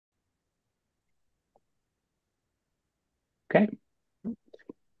Okay.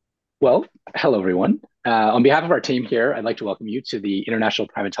 Well, hello, everyone. On behalf of our team here, I'd like to welcome you to the International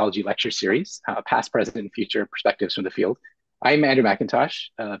Primatology Lecture Series, Past, Present, and Future Perspectives from the Field. I'm Andrew McIntosh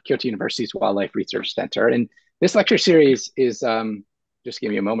of Kyoto University's Wildlife Research Center. And this lecture series is, just give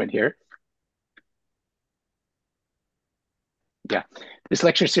me a moment here. Yeah, this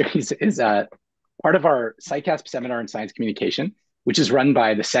lecture series is part of our CICASP Seminar in Science Communication, which is run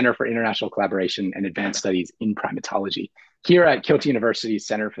by the Center for International Collaboration and Advanced Studies in Primatology here at Kyoto University's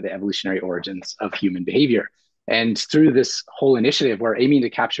Center for the Evolutionary Origins of Human Behavior. And through this whole initiative, we're aiming to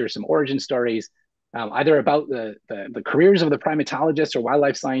capture some origin stories, either about the careers of the primatologists or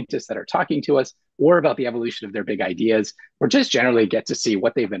wildlife scientists that are talking to us, or about the evolution of their big ideas, or just generally get to see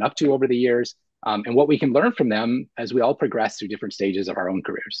what they've been up to over the years, and what we can learn from them as we all progress through different stages of our own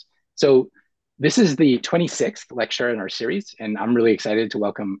careers. So this is the 26th lecture in our series, and I'm really excited to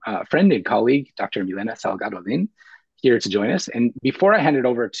welcome a friend and colleague, Dr. Milena Salgado-Lin, here to join us. And before I hand it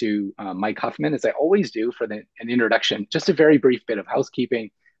over to Mike Huffman, as I always do for an introduction, just a very brief bit of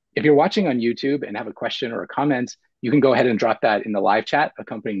housekeeping. If you're watching on YouTube and have a question or a comment, you can go ahead and drop that in the live chat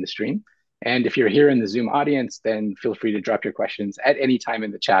accompanying the stream. And if you're here in the Zoom audience, then feel free to drop your questions at any time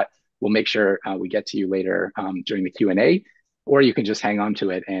in the chat. We'll make sure we get to you later during the Q&A, or you can just hang on to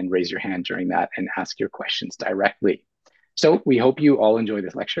it and raise your hand during that and ask your questions directly. So we hope you all enjoy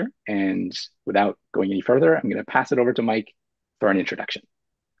this lecture. And without going any further, I'm going to pass it over to Mike for an introduction.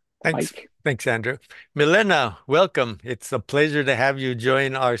 Thanks. Mike. Thanks, Andrew. Milena, welcome. It's a pleasure to have you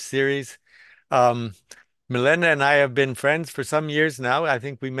join our series. Um, Milena and I have been friends for some years now. I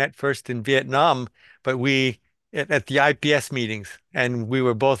think we met first in Vietnam, but at the IPS meetings, and we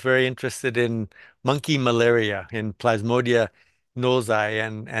were both very interested in monkey malaria, in Plasmodia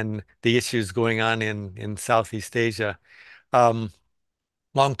nosai, and the issues going on in Southeast Asia. Um,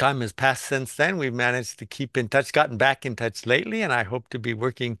 Long time has passed since then. We've managed to keep in touch, gotten back in touch lately, and I hope to be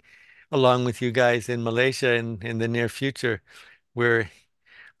working along with you guys in Malaysia in the near future. We're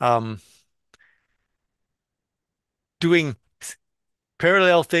um, doing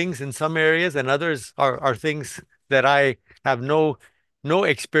parallel things in some areas, and others are things that I have no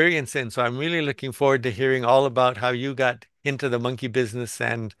experience in. So I'm really looking forward to hearing all about how you got into the monkey business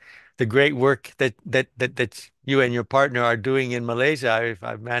and the great work that you and your partner are doing in Malaysia.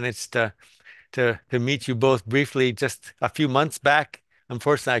 I've managed to meet you both briefly just a few months back.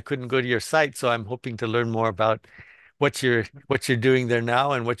 Unfortunately, I couldn't go to your site, so I'm hoping to learn more about what you're doing there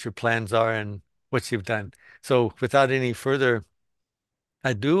now and what your plans are and what you've done. So without any further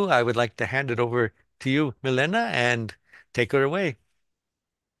ado, I would like to hand it over to you, Milena, and take her away.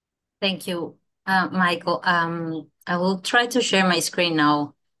 Thank you, Michael. I will try to share my screen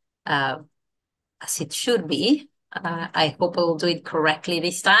now uh, as it should be. I hope I will do it correctly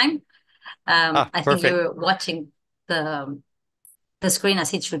this time. I think Perfect. you're watching the screen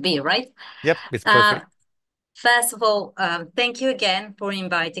as it should be, right? Yep, it's Uh, perfect. First of all, thank you again for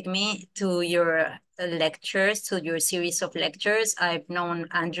inviting me to your lectures, to your series of lectures. I've known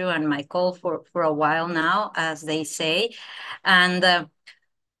Andrew and Michael for a while now, as they say, and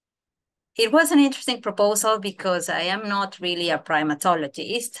it was an interesting proposal because I am not really a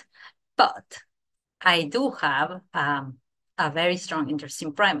primatologist, but I do have a very strong interest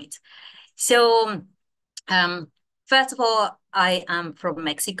in primates. So, first of all, I am from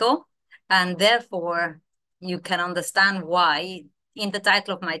Mexico, and therefore you can understand why in the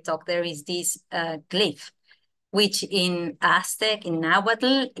title of my talk there is this glyph, which in Aztec, in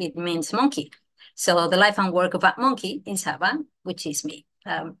Nahuatl, it means monkey. So the life and work of a monkey in Saba, which is me,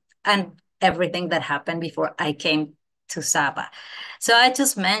 and everything that happened before I came to Saba. So I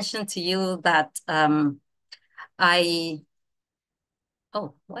just mentioned to you that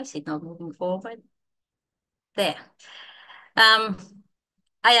oh, why is it not moving forward? There.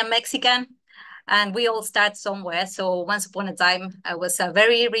 I am Mexican, and we all start somewhere. So once upon a time, I was a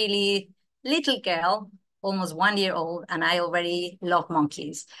very, really little girl, almost 1 year old, and I already love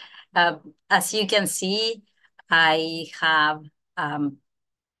monkeys. As you can see, I have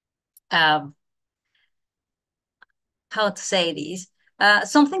how to say this,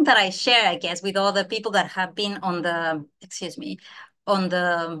 something that I share, I guess, with all the people that have been on the, excuse me, on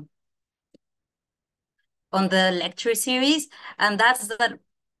the lecture series, and that's that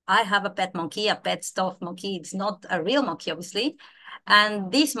I have a pet monkey, a pet stuffed monkey. It's not a real monkey, obviously.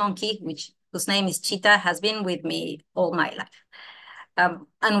 And this monkey, whose name is Cheetah, has been with me all my life.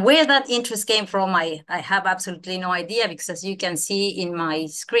 And where that interest came from, I have absolutely no idea, because as you can see in my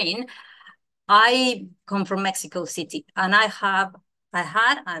screen, I come from Mexico City, and I had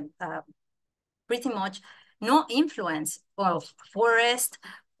pretty much no influence of forest,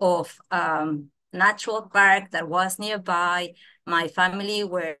 of natural park that was nearby. My family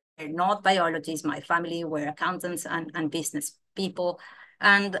were not biologists. My family were accountants and business people.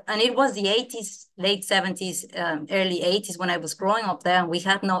 And it was the 80s, late 70s, early 80s when I was growing up there, and we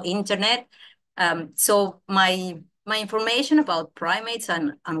had no internet. So my information about primates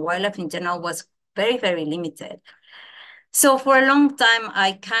and wildlife in general was very, very limited. So for a long time,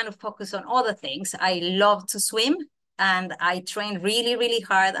 I kind of focused on other things. I love to swim, and I trained really, really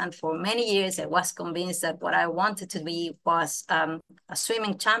hard. And for many years, I was convinced that what I wanted to be was a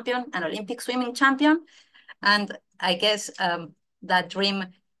swimming champion, an Olympic swimming champion. And I guess that dream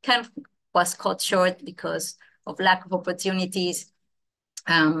kind of was cut short because of lack of opportunities.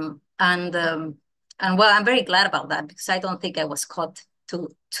 And well, I'm very glad about that, because I don't think I was cut to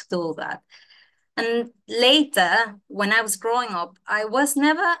do that. And later, when I was growing up, I was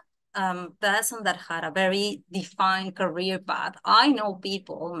never a person that had a very defined career path. I know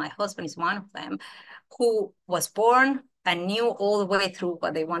people, my husband is one of them, who was born and knew all the way through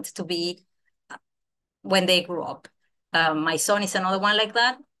what they wanted to be when they grew up. My son is another one like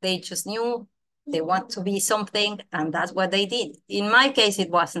that. They just knew they want to be something, and that's what they did. In my case,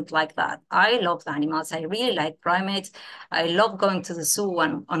 it wasn't like that. I loved animals. I really like primates. I love going to the zoo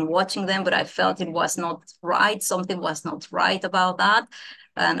and watching them, but I felt it was not right. Something was not right about that,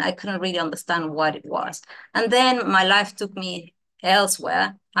 and I couldn't really understand what it was. And then my life took me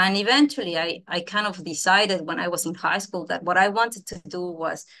elsewhere, and eventually I kind of decided when I was in high school that what I wanted to do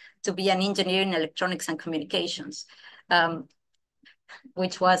was to be an engineer in electronics and communications,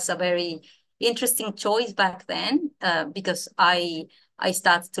 which was a very interesting choice back then, because I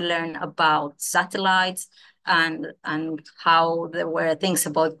started to learn about satellites and how there were things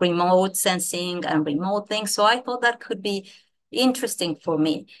about remote sensing and remote things. So I thought that could be interesting for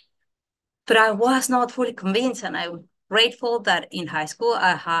me. But I was not fully convinced, and I'm grateful that in high school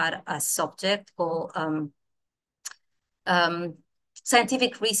I had a subject called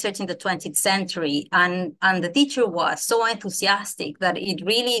scientific research in the 20th century. And the teacher was so enthusiastic that it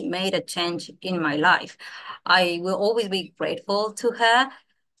really made a change in my life. I will always be grateful to her,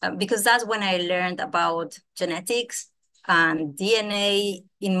 because that's when I learned about genetics and DNA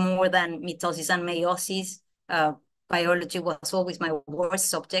in more than mitosis and meiosis. Biology was always my worst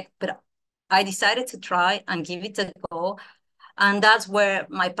subject, but I decided to try and give it a go. And that's where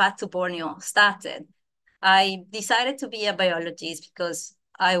my path to Borneo started. I decided to be a biologist because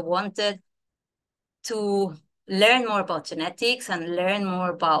I wanted to learn more about genetics and learn more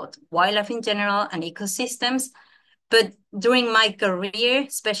about wildlife in general and ecosystems. But during my career,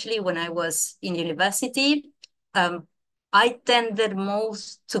 especially when I was in university, I tended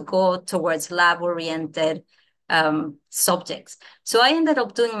most to go towards lab-oriented subjects. So I ended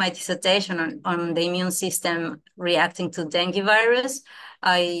up doing my dissertation on the immune system reacting to dengue virus.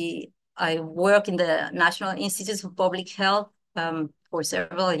 I work in the National Institute of Public Health for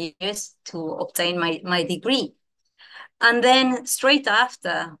several years to obtain my degree. And then straight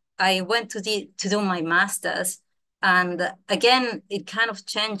after, I went to do my master's. And again, it kind of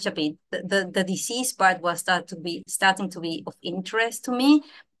changed a bit. The disease part was starting to be of interest to me.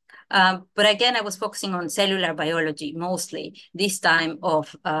 But again, I was focusing on cellular biology mostly, this time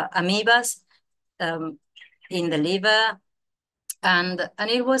of amoebas in the liver. And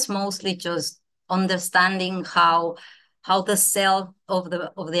it was mostly just understanding how the cell of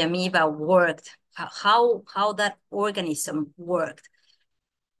the amoeba worked, how that organism worked.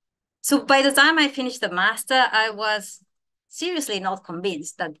 So by the time I finished the master, I was seriously not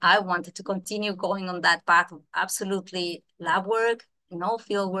convinced that I wanted to continue going on that path of absolutely lab work, no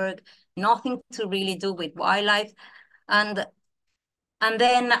field work, nothing to really do with wildlife. And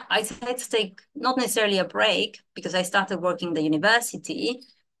then I decided to take not necessarily a break, because I started working in the university.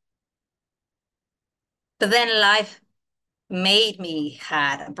 But then life made me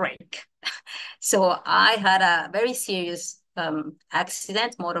had a break. So I had a very serious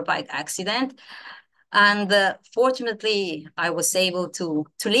accident, motorbike accident. And fortunately, I was able to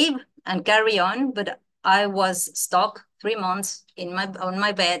leave and carry on, but I was stuck 3 months on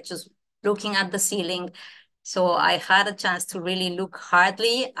my bed, just looking at the ceiling. So I had a chance to really look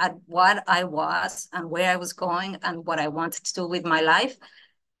hardly at what I was and where I was going and what I wanted to do with my life.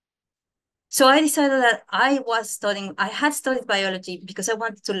 So I decided that I had studied biology because I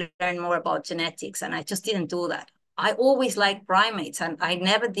wanted to learn more about genetics, and I just didn't do that. I always liked primates, and I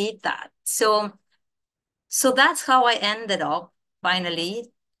never did that. So that's how I ended up finally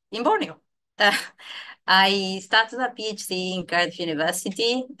in Borneo. I started a PhD in Cardiff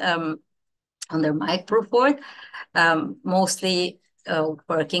University under Mike Bruford, mostly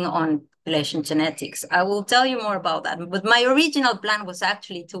working on population genetics. I will tell you more about that. But my original plan was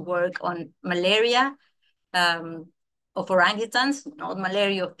actually to work on malaria of orangutans, not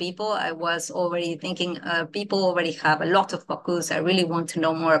malaria of people. I was already thinking people already have a lot of focus. I really want to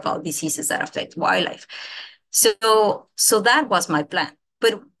know more about diseases that affect wildlife. So that was my plan.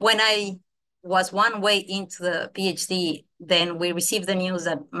 But when I was one way into the PhD, then we received the news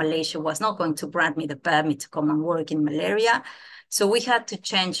that Malaysia was not going to grant me the permit to come and work in malaria. So we had to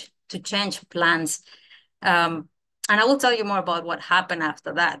change plans. And I will tell you more about what happened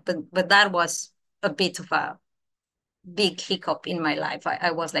after that. But that was a bit of a big hiccup in my life.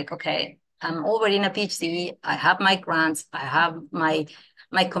 I was like, okay, I'm already in a PhD. I have my grants. I have my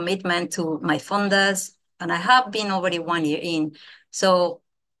commitment to my funders, and I have been already 1 year in. So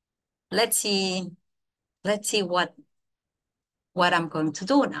let's see what I'm going to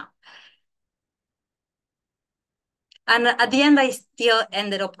do now. And at the end, I still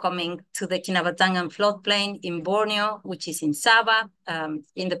ended up coming to the Kinabatangan floodplain in Borneo, which is in Sabah.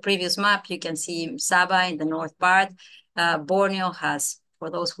 In the previous map, you can see Sabah in the north part. Borneo has, for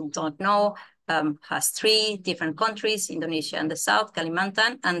those who don't know, has 3 different countries, Indonesia in the south,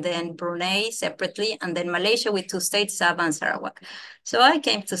 Kalimantan, and then Brunei separately, and then Malaysia with 2 states, Sabah and Sarawak. So I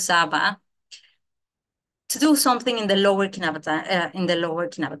came to Sabah to do something in the lower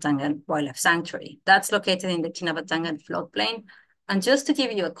Kinabatangan Wildlife Sanctuary. That's located in the Kinabatangan floodplain. And just to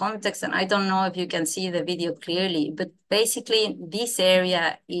give you a context, and I don't know if you can see the video clearly, but basically this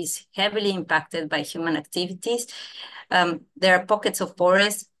area is heavily impacted by human activities. There are pockets of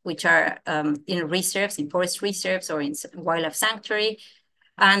forest which are in reserves, in forest reserves or in wildlife sanctuary.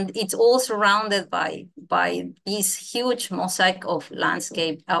 And it's all surrounded by this huge mosaic of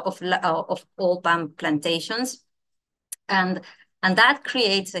landscape, of old palm plantations. And that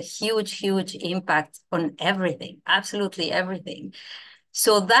creates a huge impact on everything, absolutely everything.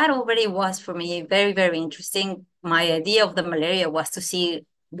 So that already was for me very, very interesting. My idea of the malaria was to see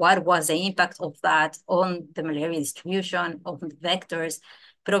what was the impact of that on the malaria distribution, of the vectors.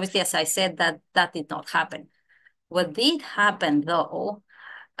 But obviously, as I said, that did not happen. What did happen, though,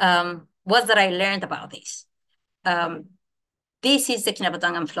 was that I learned about this. This is the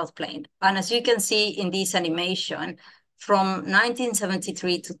Kinabatangan floodplain. And as you can see in this animation, from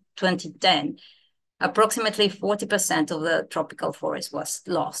 1973 to 2010, approximately 40% of the tropical forest was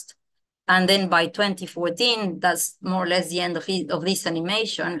lost. And then by 2014, that's more or less the end of this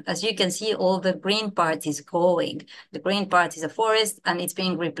animation. As you can see, all the green part is going. The green part is a forest, and it's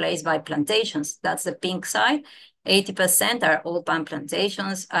being replaced by plantations. That's the pink side. 80% are old palm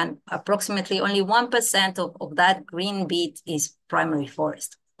plantations, and approximately only 1% of that green bit is primary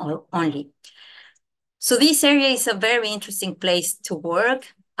forest only. So this area is a very interesting place to work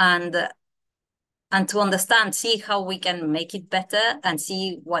and to understand, see how we can make it better and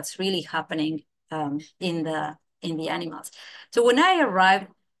see what's really happening in the animals. So when I arrived,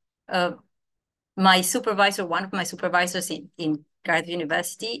 my supervisor, one of my supervisors in Cardiff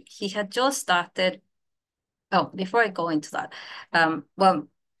University, he had just started. Oh, before I go into that, well,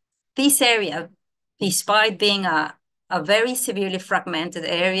 this area, despite being a very severely fragmented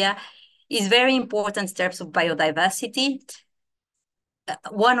area, is very important in terms of biodiversity.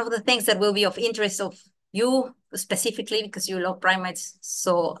 One of the things that will be of interest of you specifically, because you love primates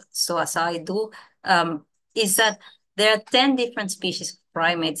so as I do, is that there are 10 different species of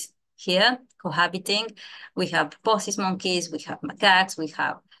primates here cohabiting. We have rhesus monkeys, we have macaques, we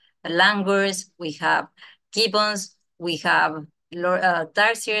have langurs, we have gibbons, we have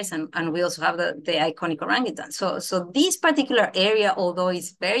tarsiers, and we also have the iconic orangutan. So this particular area, although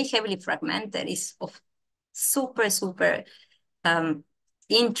it's very heavily fragmented, is of super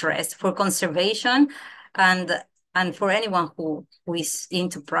interest for conservation and for anyone who is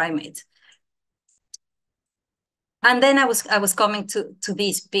into primates. And then I was coming to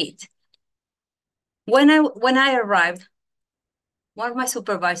this bit. When I arrived, one of my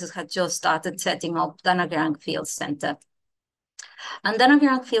supervisors had just started setting up Danagerang Field Center. And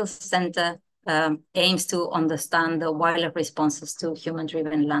Danagerang Field Center aims to understand the wildlife responses to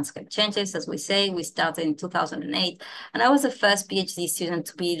human-driven landscape changes. As we say, we started in 2008, and I was the first PhD student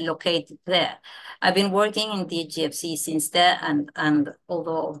to be located there. I've been working in the GFC since there, and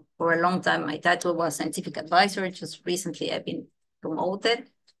although for a long time my title was scientific advisor, just recently I've been promoted,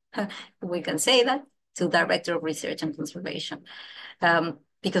 we can say that, to Director of Research and Conservation.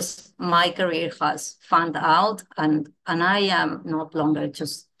 Because my career has fanned out, and I am not longer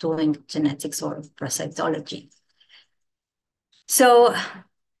just doing genetics or parasitology. So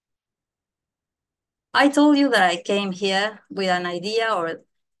I told you that I came here with an idea or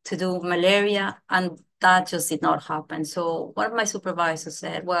to do malaria, and that just did not happen. So one of my supervisors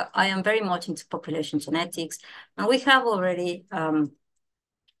said, well, I am very much into population genetics, and we have already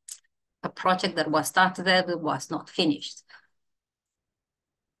a project that was started there but was not finished.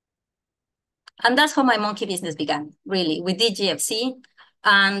 And that's how my monkey business began, really, with DGFC.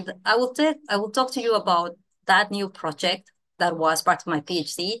 And I will talk to you about that new project that was part of my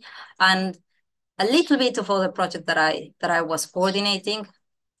PhD, and a little bit of other project that I was coordinating.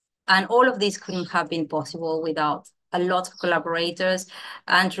 And all of this couldn't have been possible without a lot of collaborators.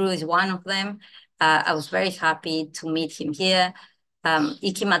 Andrew is one of them. I was very happy to meet him here.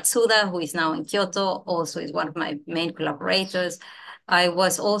 Iki Matsuda, who is now in Kyoto, also is one of my main collaborators. I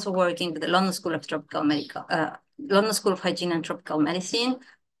was also working with the London School of London School of Hygiene and Tropical Medicine,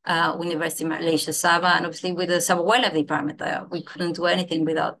 University of Malaysia Sabah, and obviously with the Sabah Wildlife Department. We couldn't do anything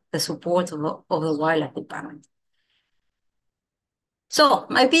without the support of the Wildlife Department. So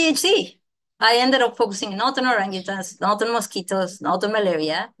my PhD, I ended up focusing not on orangutans, not on mosquitoes, not on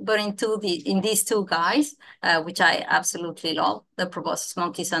malaria, but in these two guys, which I absolutely love, the proboscis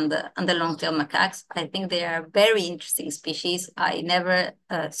monkeys and the long-tailed macaques. I think they are very interesting species. I never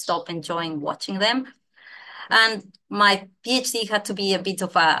stop enjoying watching them. And my PhD had to be a bit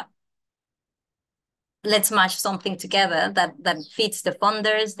of a, let's match something together that fits the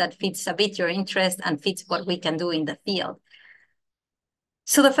funders, that fits a bit your interest, and fits what we can do in the field.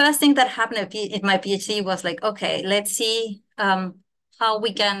 So the first thing that happened in my PhD was like, okay, let's see how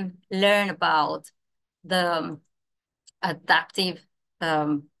we can learn about the adaptive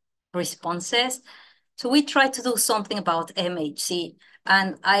responses. So we tried to do something about MHC.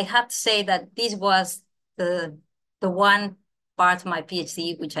 And I have to say that this was the one part of my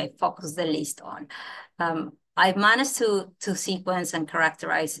PhD which I focused the least on. I managed to sequence and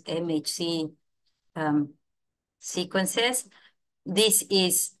characterize MHC sequences. This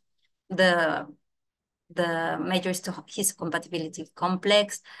is the major histocompatibility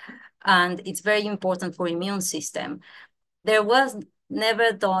complex, and it's very important for immune system. There was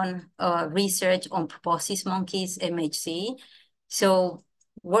never done research on proboscis monkeys, MHC. So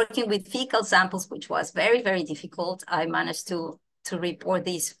working with fecal samples, which was very, very difficult, I managed to report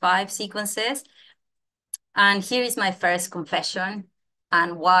these 5 sequences. And here is my first confession,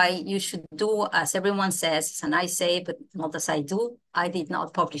 and why you should do as everyone says, and I say, but not as I do. I did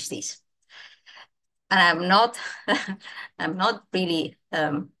not publish this. And I'm not really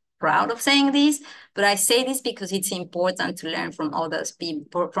proud of saying this, but I say this because it's important to learn from other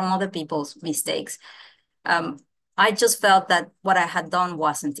people's mistakes. I just felt that what I had done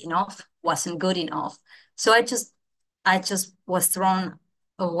wasn't good enough. So I just was thrown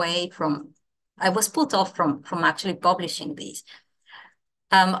away from, I was put off from actually publishing these.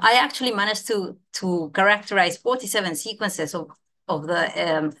 I actually managed to characterize 47 sequences of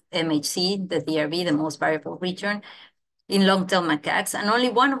the MHC, the DRB, the most variable region, in long-tailed macaques, and only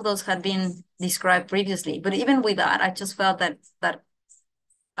one of those had been described previously. But even with that, I just felt that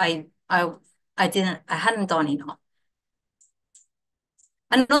I hadn't done enough.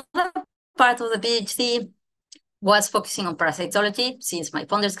 Another part of the PhD was focusing on parasitology, since my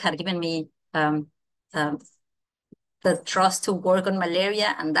funders had given me the trust to work on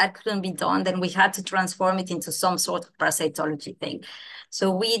malaria, and that couldn't be done. Then we had to transform it into some sort of parasitology thing.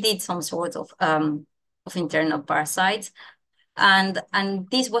 So we did some sort of internal parasites. And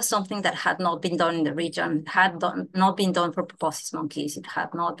this was something that had not been done in the region, not been done for proboscis monkeys. It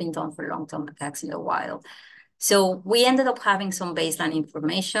had not been done for long-tailed macaques in the wild. So we ended up having some baseline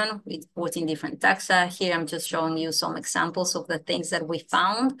information with 14 different taxa. Here I'm just showing you some examples of the things that we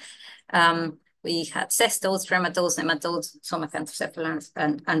found. We had cestodes, trematodes, nematodes, some acanthocephalans,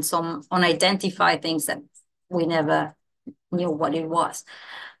 and some unidentified things that we never knew what it was.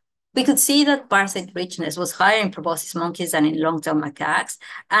 We could see that parasite richness was higher in proboscis monkeys than in long-tailed macaques,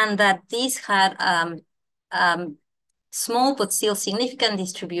 and that these had small but still significant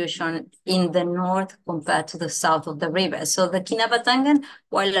distribution in the north compared to the south of the river. So the Kinabatangan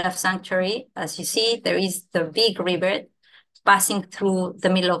Wildlife Sanctuary, as you see, there is the big river passing through the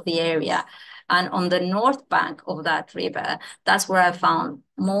middle of the area. And on the north bank of that river, that's where I found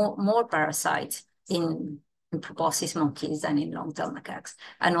more parasites in proboscis monkeys than in long-tailed macaques,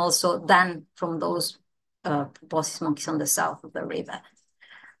 and also than from those proboscis monkeys on the south of the river.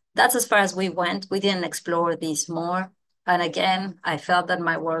 That's as far as we went. We didn't explore this more. And again, I felt that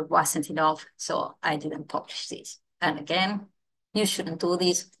my work wasn't enough, so I didn't publish this. And again, you shouldn't do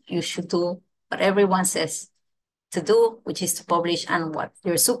this. You should do what everyone says to do, which is to publish, and what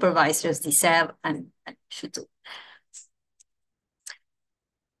your supervisors deserve and should do.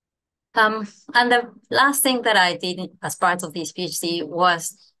 And the last thing that I did as part of this PhD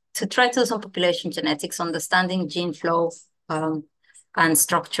was to try to do some population genetics, understanding gene flow and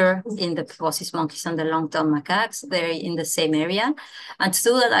structure in the proboscis monkeys and the long-tailed macaques. They're in the same area. And to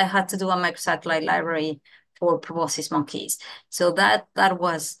do that, I had to do a microsatellite library for proboscis monkeys. So that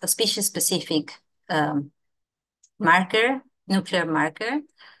was a species-specific marker, nuclear marker,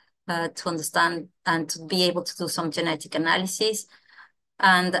 to understand and to be able to do some genetic analysis.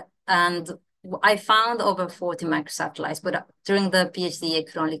 And I found over 40 microsatellites, but during the PhD, I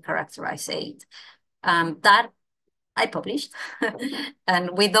could only characterize 8. That I published.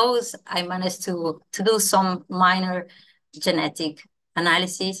 And with those, I managed to do some minor genetic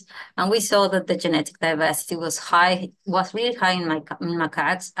analysis. And we saw that the genetic diversity was really high in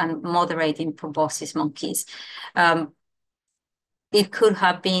macaques and moderate in proboscis monkeys. It could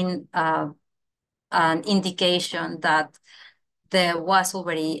have been an indication that there was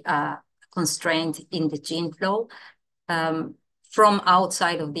already a constraint in the gene flow from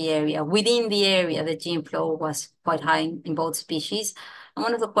outside of the area. Within the area, the gene flow was quite high in both species. And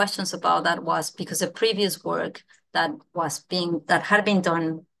one of the questions about that was because the previous work that had been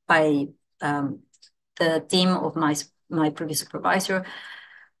done by the team of my previous supervisor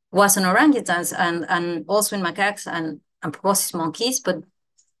was on orangutans and also in macaques and proboscis monkeys, but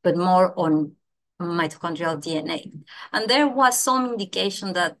more on mitochondrial DNA. And there was some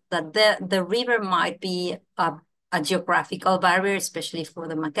indication that the river might be a geographical barrier, especially for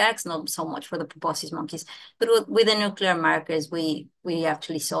the macaques, not so much for the proboscis monkeys. But with the nuclear markers, we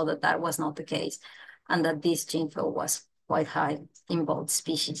actually saw that that was not the case, and that this gene flow was quite high in both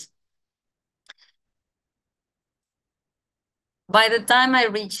species. By the time I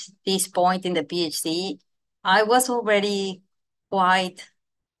reached this point in the PhD, I was already quite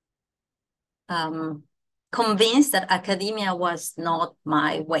convinced that academia was not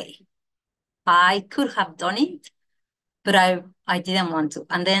my way. I could have done it, but I didn't want to.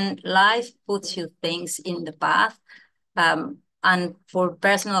 And then life puts you things in the path. And for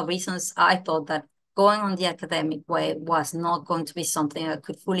personal reasons, I thought that going on the academic way was not going to be something I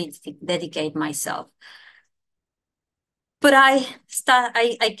could fully dedicate myself. But I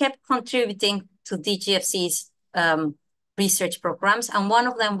kept contributing to DGFC's research programs, and one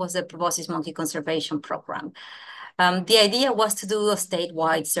of them was the proboscis monkey conservation program. The idea was to do a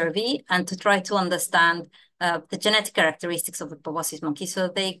statewide survey and to try to understand the genetic characteristics of the proboscis monkey so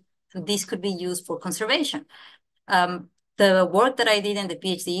this could be used for conservation. The work that I did in the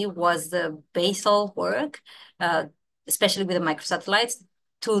PhD was the basal work, especially with the microsatellites,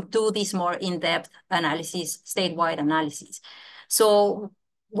 to do this more in-depth analysis, statewide analysis. So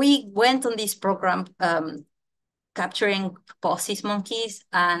we went on this program capturing proboscis monkeys,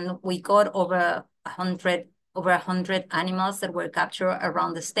 and we got over 100 animals that were captured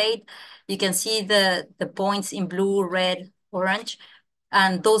around the state. You can see the points in blue, red, orange,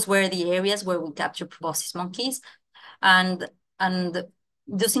 and those were the areas where we captured proboscis monkeys. And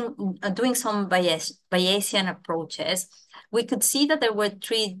doing some Bayesian approaches, we could see that there were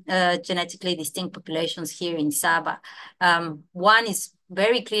 3 genetically distinct populations here in Saba. One is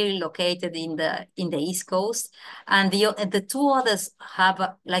very clearly located in the East Coast, and the 2 others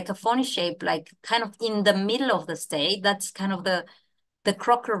have like a funny shape, like kind of in the middle of the state. That's kind of the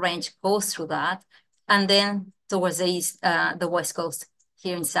Crocker Range goes through that, and then towards the West Coast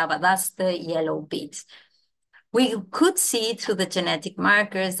here in Saba. That's the yellow bits. We could see through the genetic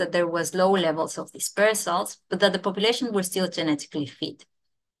markers that there was low levels of dispersals, but that the population were still genetically fit.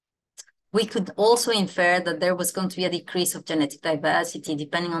 We could also infer that there was going to be a decrease of genetic diversity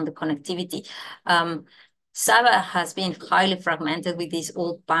depending on the connectivity. Saba has been highly fragmented with these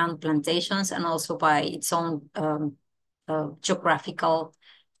old palm plantations and also by its own geographical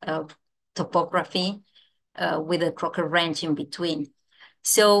topography with the Crocker Range in between.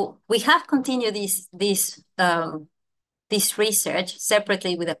 So we have continued this research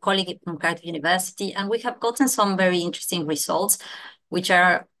separately with a colleague from Cardiff University, and we have gotten some very interesting results, which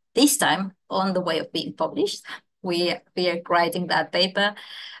are this time on the way of being published. We are writing that paper,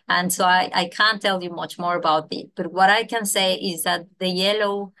 and so I can't tell you much more about it. But what I can say is that the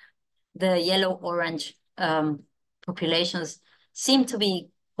yellow-orange populations seem to be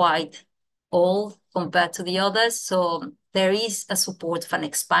quite old compared to the others. So there is a support for an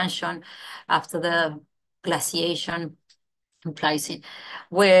expansion after the glaciation and Pliocene,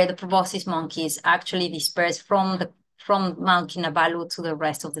 where the proboscis monkeys actually dispersed from Mount Kinabalu to the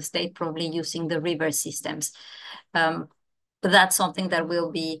rest of the state, probably using the river systems. But that's something that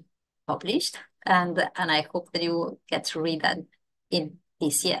will be published, and I hope that you get to read that in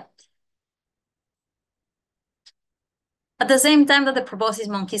this year. At the same time that the proboscis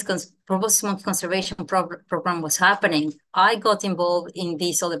monkey conservation program was happening, I got involved in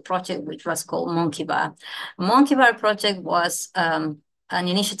this other project, which was called Monkey Bar. Monkey Bar project was an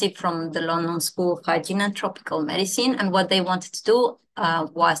initiative from the London School of Hygiene and Tropical Medicine. And what they wanted to do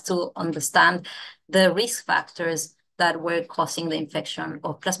was to understand the risk factors that were causing the infection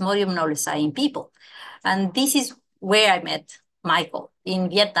of Plasmodium knowlesi in people. And this is where I met Michael in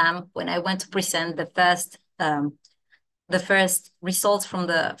Vietnam when I went to present the first results from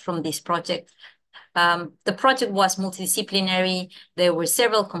this project. The project was multidisciplinary. There were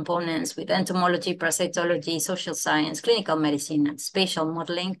several components with entomology, parasitology, social science, clinical medicine, and spatial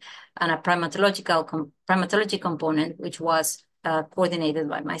modeling, and a primatology component, which was coordinated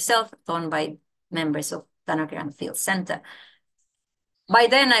by myself, done by members of Danagram Field Center. By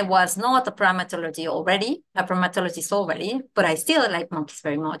then, I was not a primatologist already, but I still like monkeys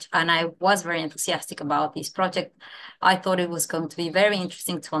very much. And I was very enthusiastic about this project. I thought it was going to be very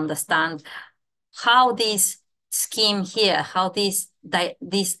interesting to understand how this scheme here, how this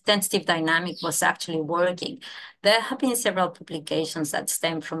tentative dynamic was actually working. There have been several publications that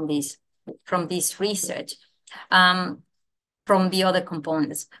stem from this research, from the other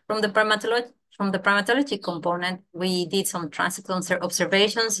components. From the primatology component, we did some transit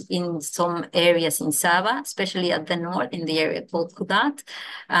observations in some areas in Sabah, especially at the north, in the area called Kudat,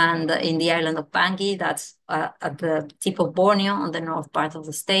 and in the island of Bangi, that's at the tip of Borneo, on the north part of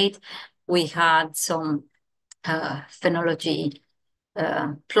the state. We had some phenology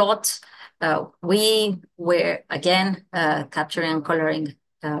plots. We were, again, capturing and coloring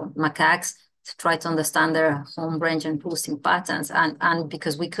macaques to try to understand their home range and boosting patterns. And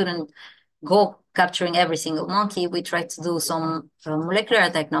because we couldn't go capturing every single monkey, we tried to do some molecular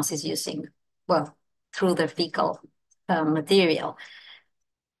diagnosis using, well, through their fecal material.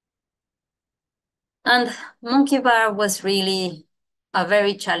 And Monkey Bar was really a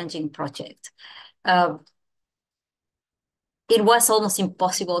very challenging project. It was almost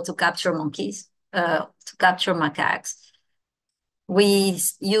impossible to capture monkeys, to capture macaques. We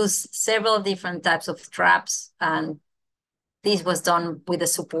used several different types of traps, and this was done with the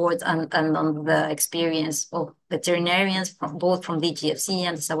support and on the experience of veterinarians, both from DGFC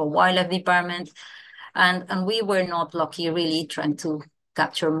and the Sabah Wildlife Department. And we were not lucky, really, trying to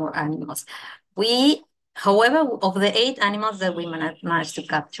capture more animals. However, of the 8 animals that we managed to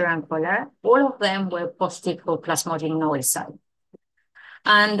capture and color, all of them were positive for Plasmodium knowlesi.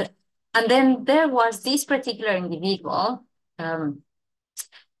 And then there was this particular individual who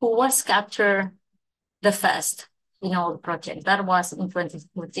was captured the first in all the project. That was in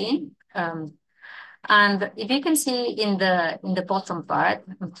 2014. And if you can see in the bottom part,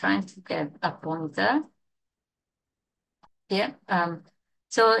 I'm trying to get a pointer. Yeah.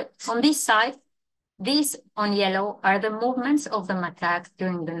 So on this side, these on yellow are the movements of the macaque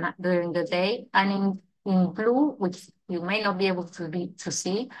during the day, and in blue, which you may not be able to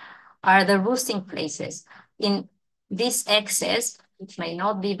see, are the roosting places. In this excess, which may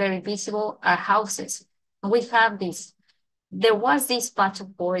not be very visible, are houses. We have this. There was this patch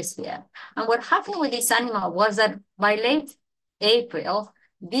of forest here, and what happened with this animal was that by late April,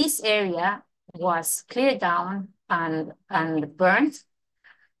 this area was cleared down and burnt.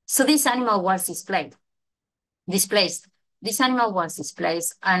 So this animal was displaced. This animal was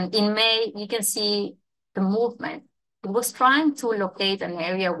displaced, and in May, you can see the movement. It was trying to locate an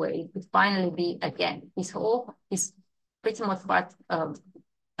area where it could finally be again. His whole is pretty much part of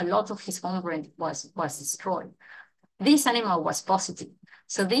a lot of his home range was destroyed. This animal was positive.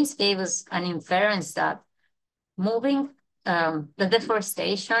 So this gave us an inference that moving the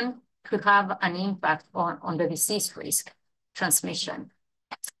deforestation could have an impact on the disease risk transmission.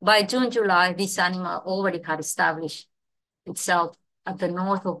 By June, July, this animal already had established itself at the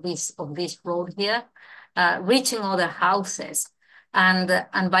north of this road here, reaching other houses. And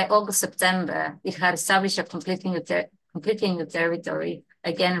by August, September, it had established a completely new territory,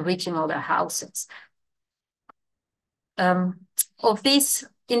 again, reaching other houses. In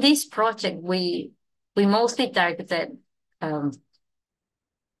this project, we mostly targeted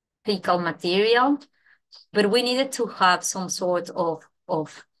fecal material, but we needed to have some sort of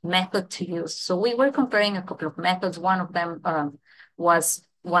method to use. So we were comparing a couple of methods. One of them was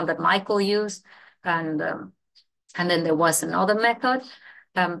one that Michael used, and then there was another method.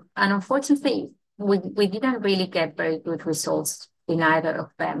 And unfortunately, we didn't really get very good results in either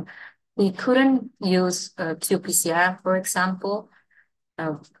of them. We couldn't use qPCR, for example,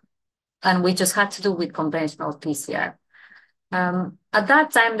 and we just had to do with conventional PCR. At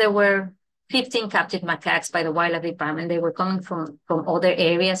that time, there were 15 captive macaques by the wildlife department. They were coming from other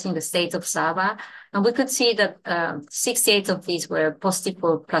areas in the state of Sabah. And we could see that 68 of these were positive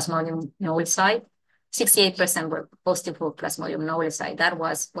for Plasmodium knowlesi. 68% were positive for Plasmodium knowlesi. That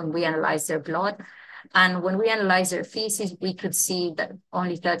was when we analyzed their blood. And when we analyzed their feces, we could see that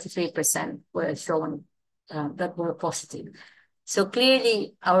only 33% were shown that were positive. So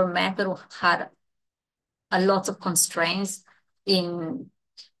clearly our method had a lot of constraints in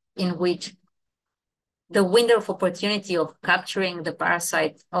which the window of opportunity of capturing the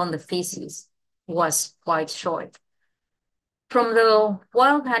parasite on the feces was quite short. From the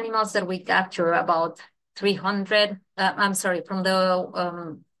wild animals that we capture, about 300, from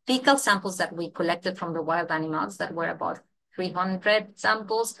the fecal samples that we collected from the wild animals, that were about 300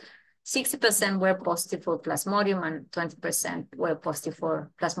 samples, 60% were positive for Plasmodium and 20% were positive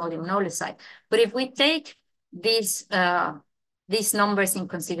for Plasmodium knowlesi. But if we take these numbers in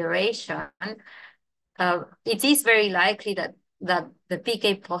consideration, it is very likely that the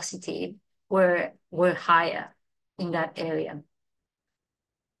PK positive were higher in that area.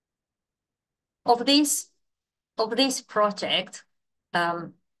 Of this project,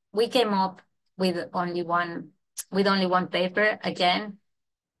 we came up with only one paper. Again,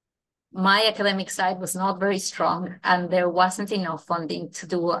 my academic side was not very strong, and there wasn't enough funding to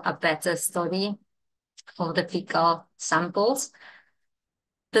do a better study of the fecal samples.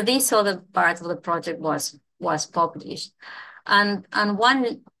 So this other part of the project was published, and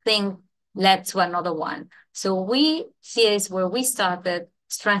one thing led to another one. So here is where we started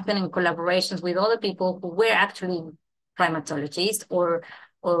strengthening collaborations with other people who were actually primatologists or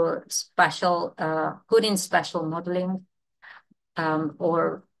special good in special modeling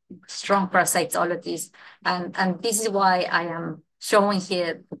or strong parasitologists, and this is why I am showing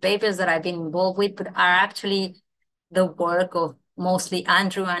here the papers that I've been involved with, but are actually the work of mostly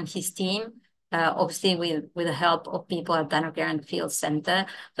Andrew and his team, obviously with the help of people at Dano-Garand Field Center.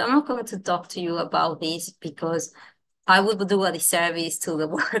 So I'm not going to talk to you about this because I would do a disservice to the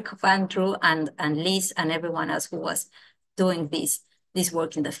work of Andrew and Liz and everyone else who was doing this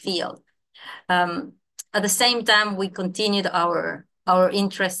work in the field. At the same time, we continued our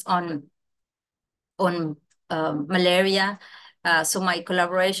interest on malaria. So my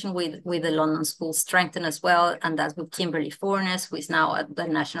collaboration with the London School strengthened as well, and that's with Kimberly Fornes, who is now at the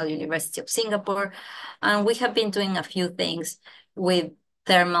National University of Singapore. And we have been doing a few things with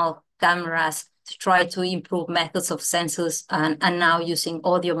thermal cameras to try to improve methods of census, and now using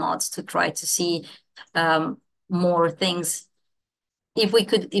audio mods to try to see more things. If we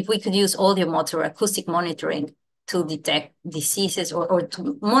could use audio mods or acoustic monitoring to detect diseases or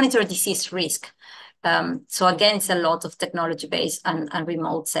to monitor disease risk. So again, it's a lot of technology-based and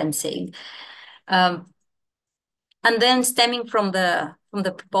remote sensing. And then stemming from the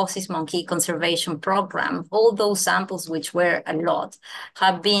proboscis monkey conservation program, all those samples, which were a lot,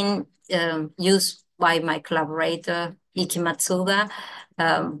 have been used by my collaborator, Iki Matsuda,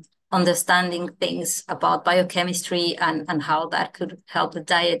 understanding things about biochemistry and how that could help the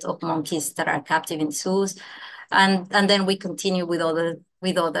diet of monkeys that are captive in zoos. And then we continue with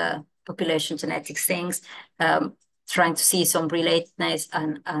other population genetics things, trying to see some relatedness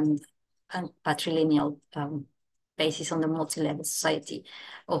and patrilineal basis on the multi-level society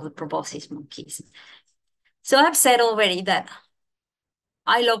of the proboscis monkeys. So I've said already that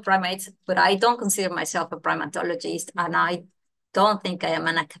I love primates, but I don't consider myself a primatologist, and I don't think I am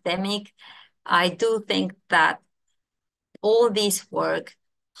an academic. I do think that all this work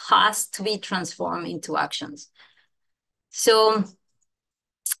has to be transformed into actions. So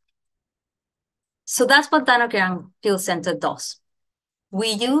that's what Dano-Garand Field Center does. We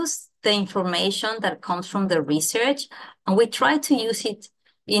use the information that comes from the research, and we try to use it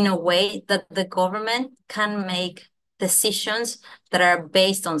in a way that the government can make decisions that are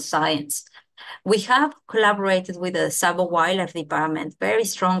based on science. We have collaborated with the Sabah Wildlife Department very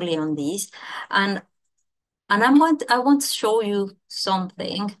strongly on this, and I want to show you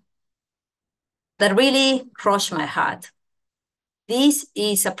something that really crushed my heart. This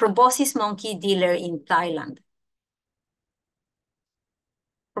is a proboscis monkey dealer in Thailand.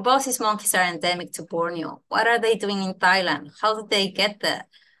 Proboscis monkeys are endemic to Borneo. What are they doing in Thailand? How did they get there?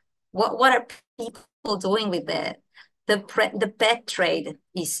 What are people doing with that? The pet trade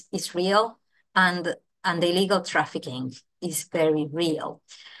is real, and the illegal trafficking is very real.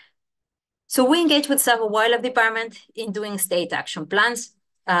 So we engaged with Sabah Wildlife Department in doing state action plans.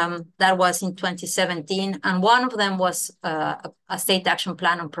 That was in 2017, and one of them was a state action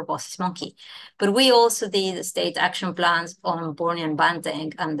plan on proboscis monkey. But we also did state action plans on Bornean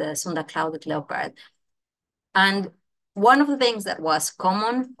banteng and the Sunda clouded leopard. And one of the things that was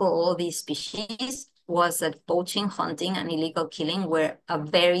common for all these species was that poaching, hunting, and illegal killing were a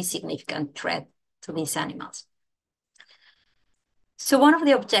very significant threat to these animals. So one of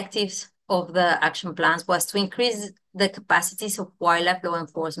the objectives of the action plans was to increase the capacities of wildlife law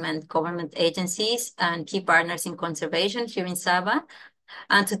enforcement, government agencies, and key partners in conservation here in Saba,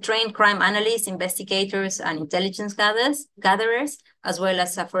 and to train crime analysts, investigators, and intelligence gatherers, as well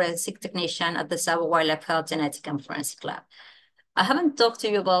as a forensic technician at the Saba Wildlife Health Genetic and Forensic Lab. I haven't talked to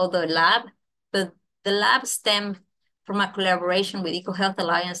you about the lab, but the lab stemmed from a collaboration with EcoHealth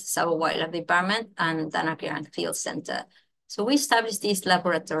Alliance, the Saba Wildlife Department, and Danaker Field Center. So we established this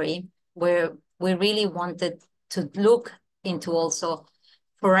laboratory where we really wanted to look into also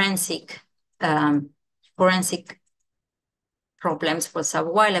forensic problems for Saba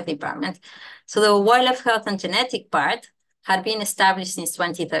Wildlife Department. So the wildlife health and genetic part had been established since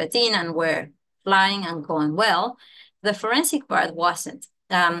 2013 and were flying and going well. The forensic part wasn't.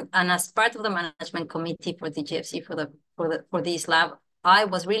 And as part of the management committee for the GFC for this lab, I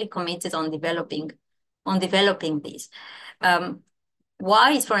was really committed on developing this.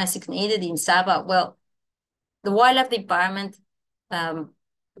 Why is forensics needed in Saba? Well, the wildlife department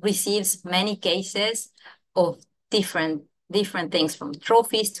receives many cases of different things, from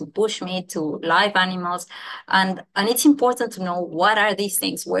trophies to bushmeat to live animals. And it's important to know, what are these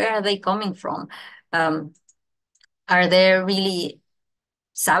things? Where are they coming from? Are there really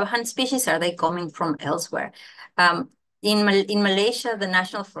Sabahan species? Are they coming from elsewhere? In Malaysia, the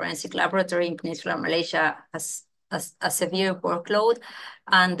National Forensic Laboratory in Peninsular Malaysia has a severe workload,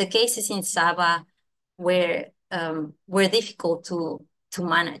 and the cases in Sabah were difficult to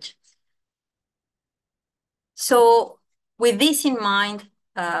manage. So with this in mind,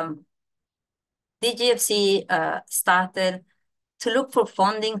 DGFC started to look for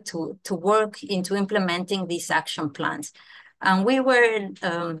funding to work into implementing these action plans. And we were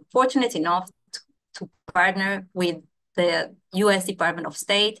fortunate enough to partner with the US Department of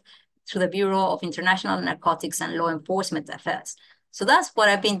State through the Bureau of International Narcotics and Law Enforcement Affairs. So that's what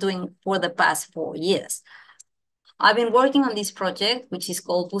I've been doing for the past 4 years. I've been working on this project, which is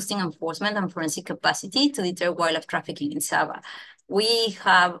called Boosting Enforcement and Forensic Capacity to Deter Wildlife Trafficking in Sabah. We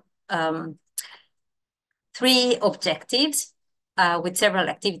have 3 objectives with several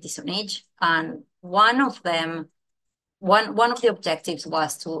activities on each. And one of the objectives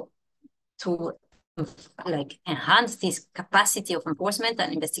was to enhance this capacity of enforcement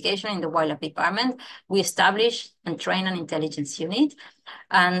and investigation in the wildlife department. We established and trained an intelligence unit,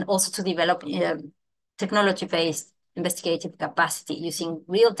 and also to develop technology-based investigative capacity using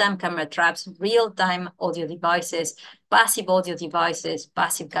real-time camera traps, real-time audio devices, passive audio devices,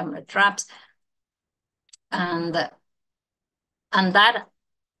 passive camera traps. And that,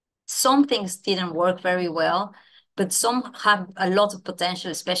 some things didn't work very well, but some have a lot of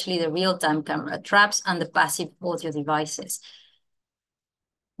potential, especially the real-time camera traps and the passive audio devices.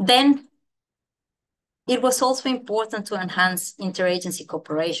 Then it was also important to enhance interagency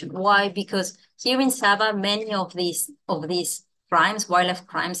cooperation. Why? Because here in Sabah, many of these crimes, wildlife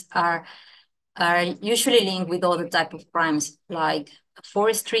crimes, are usually linked with other type of crimes, like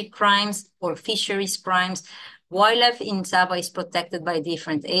forestry crimes or fisheries crimes. Wildlife in Sabah is protected by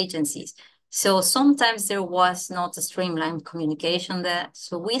different agencies. So sometimes there was not a streamlined communication there.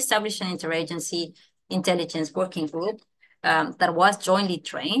 So we established an interagency intelligence working group that was jointly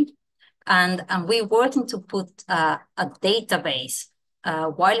trained. And we're working to put a database, a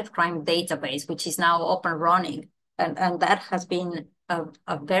wildlife crime database, which is now up and running. And that has been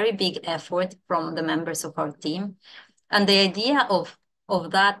a very big effort from the members of our team. And the idea of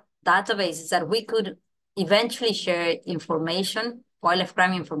that database is that we could eventually share information, wildlife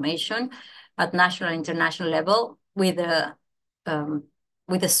crime information, at national and international level with the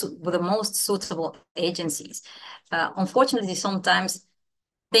most suitable agencies. Unfortunately, sometimes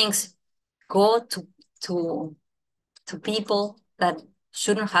things go to people that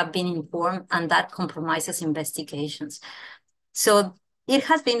shouldn't have been informed, and that compromises investigations. So it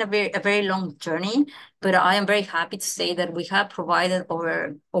has been a very long journey, but I am very happy to say that we have provided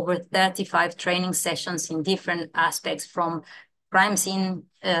over 35 training sessions in different aspects, from crime scene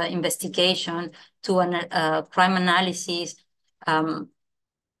investigation to crime analysis, the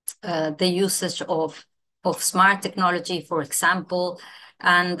usage of smart technology, for example,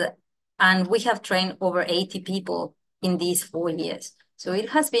 and we have trained over 80 people in these 4 years. So it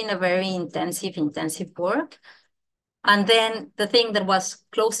has been a very intensive work. And then the thing that was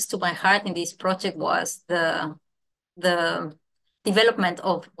closest to my heart in this project was the development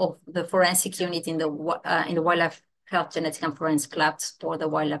of the forensic unit in the Wildlife Health Genetic and Forensic Labs for the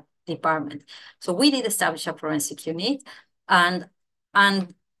wildlife department. So we did establish a forensic unit, and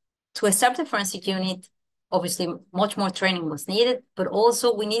to establish a forensic unit, obviously much more training was needed, but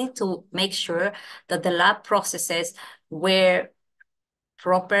also we needed to make sure that the lab processes were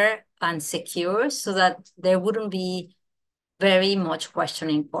proper and secure so that there wouldn't be very much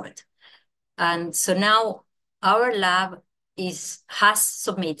questioning part. And so now our lab has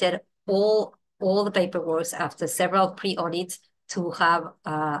submitted all the paperwork after several pre-audits to have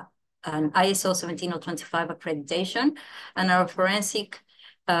an ISO 17025 accreditation, and our forensic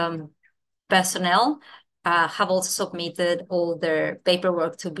personnel have also submitted all their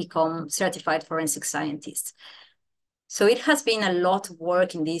paperwork to become certified forensic scientists. So it has been a lot of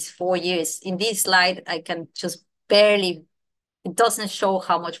work in these 4 years. In this slide, I can just barely, it doesn't show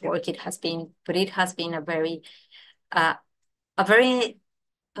how much work it has been, but it has been a very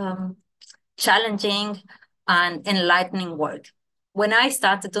challenging and enlightening work. When I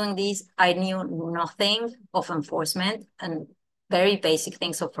started doing this, I knew nothing of enforcement and very basic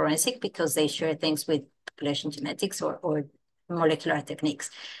things of forensic because they share things with population genetics or molecular techniques.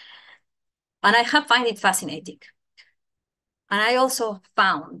 And I have found it fascinating. And I also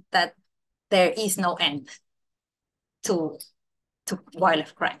found that there is no end to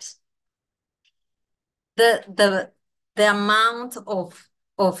wildlife crimes. The amount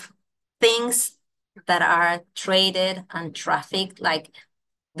of things that are traded and trafficked, like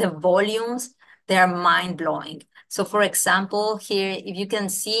the volumes, they are mind-blowing. So for example, here, if you can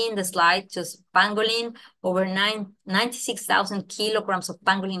see in the slide, just pangolin, over 96,000 kilograms of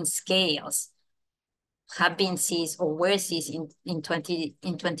pangolin scales have been seized or were seized in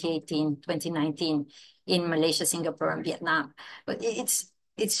 2018, 2019 in Malaysia, Singapore, and Vietnam. But it's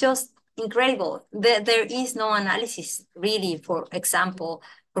just incredible. There is no analysis really, for example,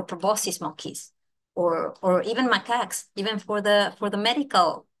 for proboscis monkeys or even macaques, even for the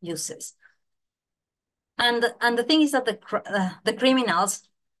medical uses. And the thing is that the criminals,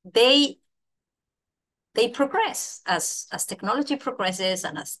 they progress as technology progresses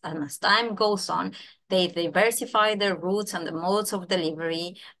and as time goes on. They diversify their routes and the modes of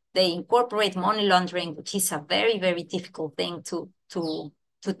delivery. They incorporate money laundering, which is a very, very difficult thing to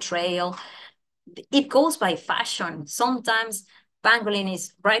trail. It goes by fashion. Sometimes pangolin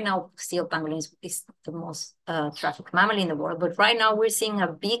is, right now, still pangolin is the most trafficked mammal in the world, but right now we're seeing a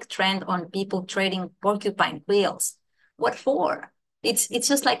big trend on people trading porcupine quills. What for? It's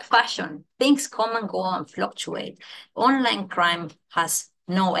just like fashion. Things come and go and fluctuate. Online crime has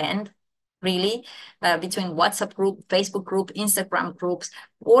no end, really, between WhatsApp group, Facebook group, Instagram groups.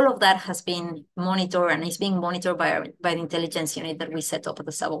 All of that has been monitored and is being monitored by the intelligence unit that we set up at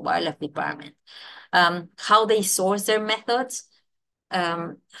the Savo Wildlife Department. How they source their methods,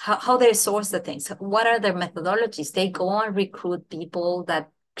 how they source the things, what are their methodologies. They go and recruit people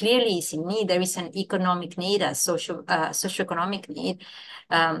that clearly is in need. There is an economic need, a socioeconomic need.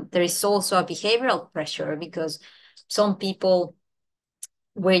 There is also a behavioral pressure because some people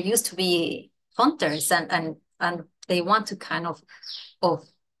were used to be hunters and they want to kind of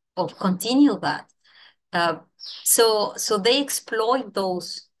continue that. So they exploit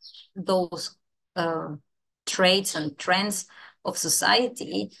those traits and trends of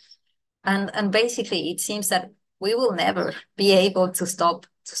society, and basically it seems that we will never be able to stop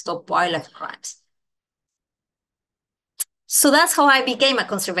wildlife crimes. So that's how I became a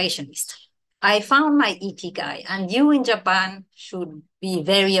conservationist. I found my ikigai, and you in Japan should be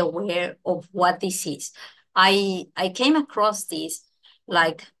very aware of what this is. I came across this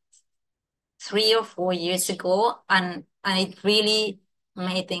like 3 or 4 years ago, and it really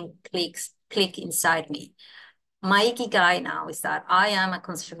made things click inside me. My ikigai now is that I am a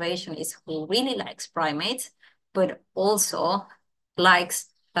conservationist who really likes primates, but also likes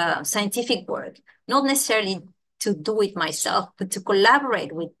scientific work, not necessarily to do it myself, but to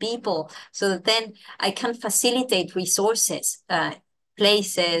collaborate with people so that then I can facilitate resources,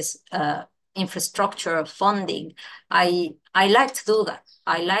 places, infrastructure, funding. I like to do that.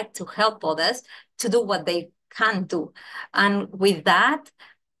 I like to help others to do what they can do. And with that,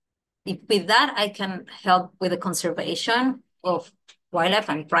 I can help with the conservation of wildlife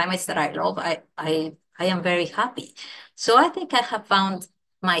and primates that I love. I am very happy. So I think I have found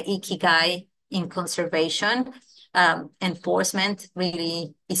my ikigai in conservation. Enforcement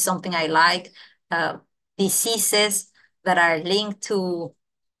really is something I like. Diseases that are linked to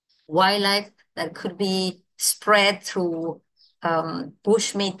wildlife that could be spread through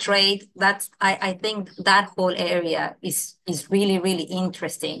bushmeat trade. I think that whole area is really, really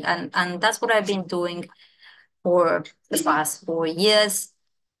interesting. And that's what I've been doing for the past 4 years.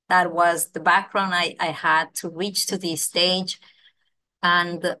 That was the background I had to reach to this stage.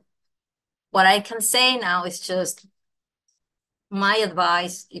 And what I can say now is just my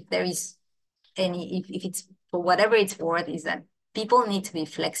advice, if there is any, if it's for whatever it's worth, is that people need to be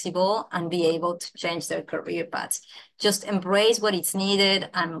flexible and be able to change their career paths. Just embrace what is needed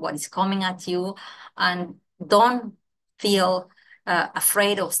and what is coming at you, and don't feel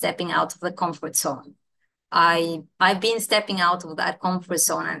afraid of stepping out of the comfort zone. I've been stepping out of that comfort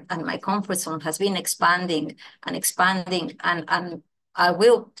zone, and my comfort zone has been expanding and expanding, and I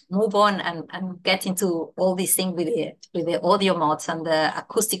will move on and get into all these things with the audio mods and the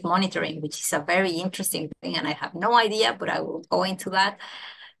acoustic monitoring, which is a very interesting thing, and I have no idea, but I will go into that.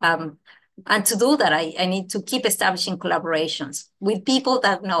 And to do that, I need to keep establishing collaborations with people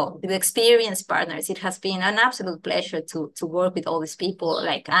that know, with experienced partners. It has been an absolute pleasure to work with all these people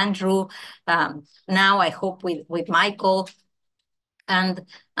like Andrew. Now I hope with Michael, and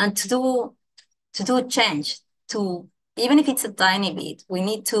to do change, to even if it's a tiny bit, we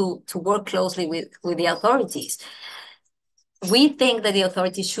need to work closely with the authorities. We think that the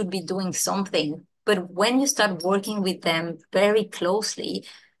authorities should be doing something, but when you start working with them very closely,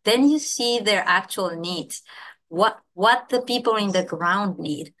 then you see their actual needs, what the people in the ground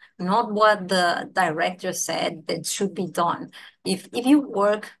need, not what the director said that should be done. If you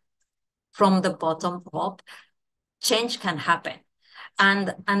work from the bottom up, change can happen.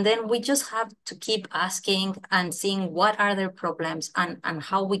 And then we just have to keep asking and seeing what are their problems and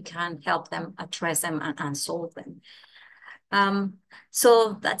how we can help them address them and solve them.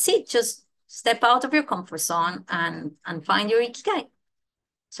 So that's it. Just step out of your comfort zone and find your ikigai.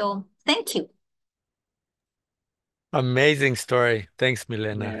 So thank you. Amazing story. Thanks,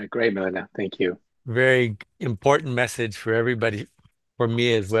 Milena. Yeah, great, Milena. Thank you. Very important message for everybody, for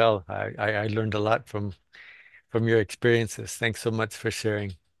me as well. I learned a lot from your experiences. Thanks so much for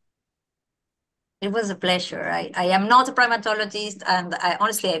sharing. It was a pleasure. I am not a primatologist, and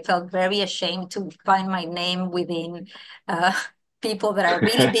I felt very ashamed to find my name within people that are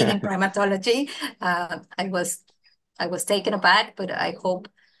really big in primatology. I was taken aback, but I hope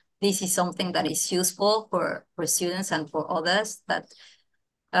this is something that is useful for students and for others, that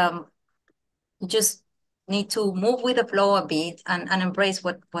you just need to move with the flow a bit and embrace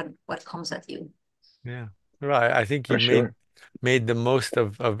what comes at you. Yeah. Right. I think For you've sure. made the most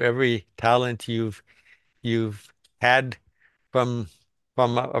of every talent you've had from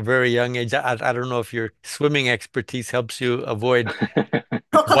a very young age. I don't know if your swimming expertise helps you avoid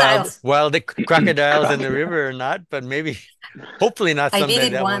Crocodiles. wild crocodiles in the river or not, but maybe hopefully not I did someday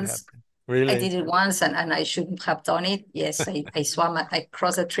it that won't once. happen. I Really? did it once, and I shouldn't have done it. Yes, I swam, I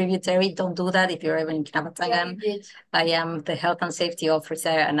crossed a tributary. Don't do that if you're ever in Kinabatangan. Yeah, I am the health and safety officer,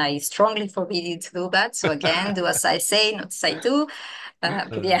 and I strongly forbid you to do that. So again, do as I say, not as I do.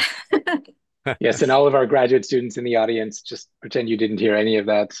 But yeah. Yes, and all of our graduate students in the audience, just pretend you didn't hear any of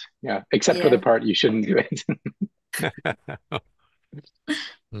that. Yeah, except for the Yeah. part you shouldn't do it.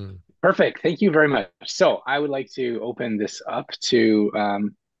 Hmm. Perfect. Thank you very much. So I would like to open this up to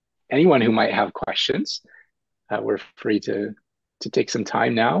anyone who might have questions. We're free to take some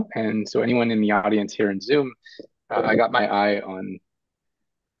time now. And so anyone in the audience here in Zoom, I got my eye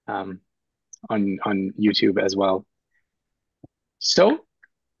um, on YouTube as well. So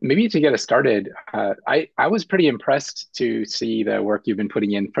maybe to get us started, I was pretty impressed to see the work you've been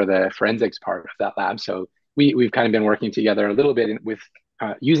putting in for the forensics part of that lab. So we've kind of been working together a little bit with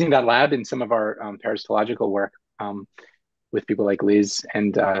using that lab in some of our parasitological work with people like Liz.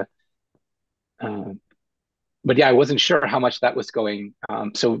 And but yeah, I wasn't sure how much that was going.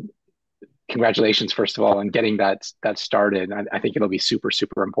 So congratulations, first of all, on getting that started. I think it'll be super,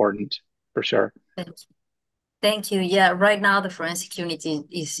 super important for sure. Thank you. Thank you. Yeah, right now the forensic unit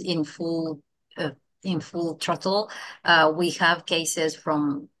is in full throttle. We have cases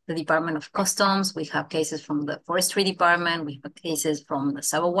from the Department of Customs. We have cases from the Forestry Department. We have cases from the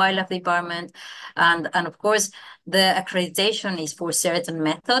Savo Wildlife Department, and of course the accreditation is for certain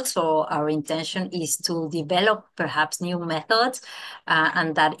methods. So our intention is to develop perhaps new methods,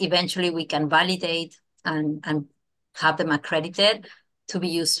 and that eventually we can validate and have them accredited to be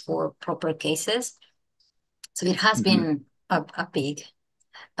used for proper cases. So it has been a big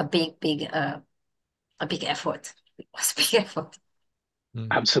effort. It was a big effort.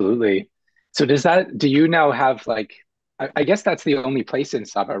 Absolutely. So do you now have like, I guess that's the only place in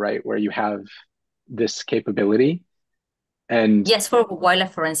Saba, right, where you have this capability? And Yes, for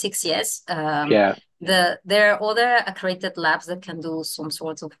wildlife forensics, yes. yeah, There are other accredited labs that can do some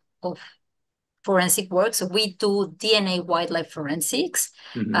sorts of forensic work. So we do DNA wildlife forensics,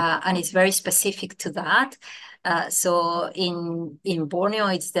 and it's very specific to that. So in Borneo,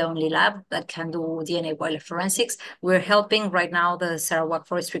 it's the only lab that can do DNA wildlife forensics. We're helping right now the Sarawak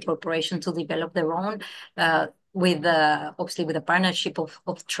Forestry Corporation to develop their own, with obviously with the partnership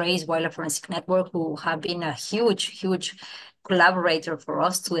of Trace Wildlife Forensic Network, who have been a huge collaborator for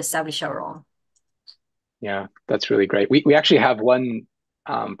us to establish our own. Yeah, that's really great. We actually have one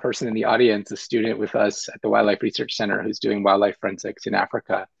person in the audience, a student with us at the Wildlife Research Center, who's doing wildlife forensics in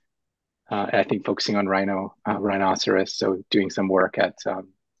Africa. I think focusing on rhinoceros, so doing some work at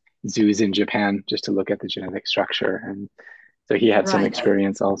zoos in Japan just to look at the genetic structure. And so he had some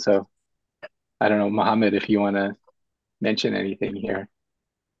experience also. I don't know, Mohammed, if you want to mention anything here.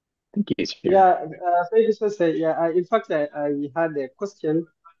 I think he's here. Yeah, thank you, Sensei. Yeah, in fact, I had a question.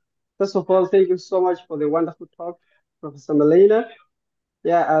 First of all, thank you so much for the wonderful talk, Professor Melina.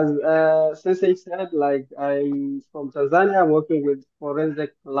 Yeah, as Sensei said, like I'm from Tanzania. I'm working with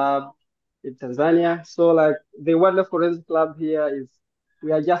forensic lab in Tanzania. So like the wonderful forensic lab here is,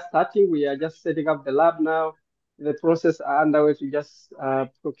 we are just starting. We are just setting up the lab now. The process are underway to just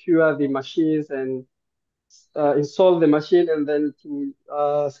procure the machines and install the machine, and then to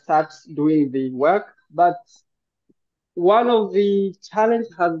start doing the work. But one of the challenge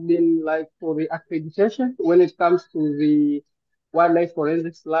has been like for the accreditation when it comes to the wildlife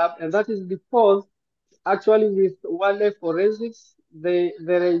forensics lab, and that is because actually with wildlife forensics,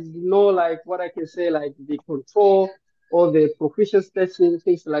 there is no, like, what I can say, like the control or the proficiency testing,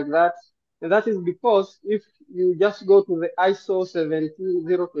 things like that. And that is because if you just go to the ISO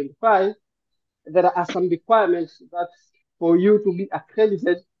 17025, there are some requirements that for you to be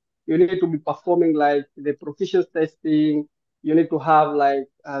accredited, you need to be performing like the proficiency testing. You need to have like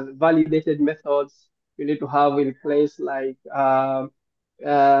validated methods. You need to have in place like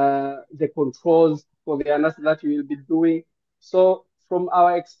the controls for the analysis that you will be doing. So from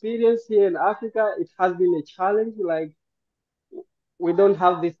our experience here in Africa, it has been a challenge. Like we don't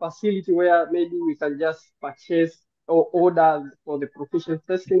have the facility where maybe we can just purchase or order for the proficiency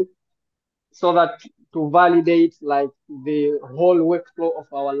testing, so that to validate like the whole workflow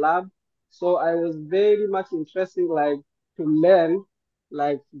of our lab. So I was very much interested like to learn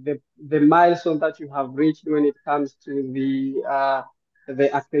like the milestone that you have reached when it comes to the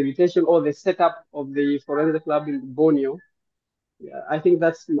accreditation or the setup of the forensic lab in Borneo. Yeah, I think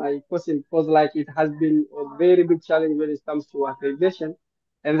that's my question, because like it has been a very big challenge when it comes to accreditation.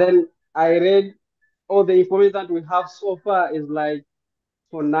 And then I read all the information that we have so far is like,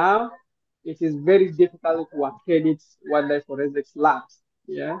 for now, it is very difficult to accredit wildlife forensics labs.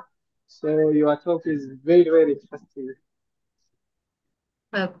 Yeah. So your talk is very interesting.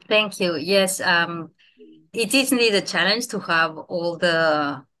 Thank you. Yes, it is indeed a challenge to have all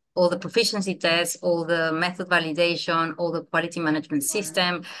the proficiency tests, all the method validation, all the quality management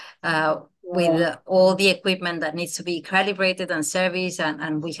system, with all the equipment that needs to be calibrated and serviced,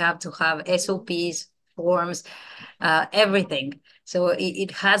 and we have to have SOPs, forms, everything. So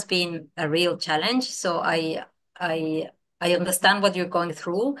it has been a real challenge. So I understand what you're going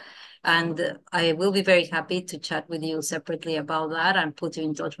through, and I will be very happy to chat with you separately about that and put you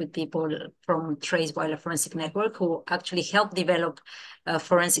in touch with people from Trace Wildlife Forensic Network, who actually help develop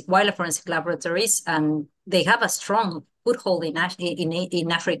wildlife forensic laboratories, and they have a strong foothold in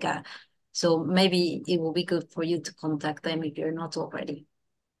Africa. So maybe it will be good for you to contact them if you're not already.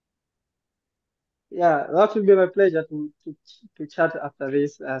 Yeah, that will be my pleasure to chat after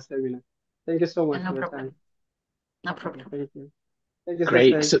this seminar. Thank you so much No for your problem. time. No problem. Thank you. Thank you,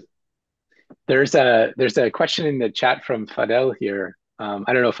 Great. Sensei. So there's a question in the chat from Fadel here. I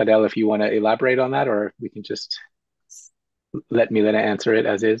don't know, Fadel, if you want to elaborate on that, or we can just let Milena answer it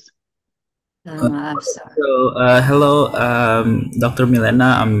as is. I'm sorry. So, hello, Dr.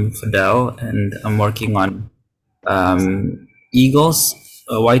 Milena. I'm Fidel, and I'm working on eagles,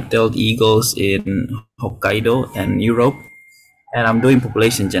 white-tailed eagles in Hokkaido and Europe, and I'm doing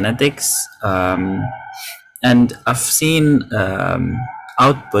population genetics. And I've seen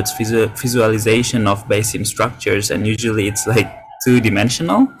outputs, visualization of basin structures, and usually it's like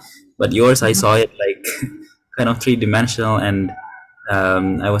two-dimensional, but yours, I saw it like kind of three-dimensional, and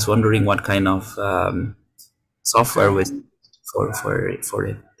I was wondering what kind of software was for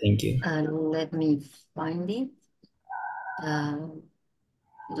it. Thank you. Let me find it.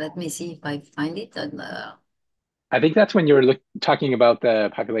 Let me see if I find it. I think that's when you were talking about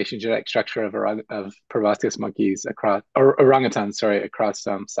the population genetic structure of proboscis monkeys across, or orangutans, sorry, across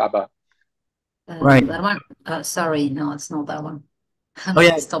Sabah. Right. That one. Sorry, no, it's not that one. Oh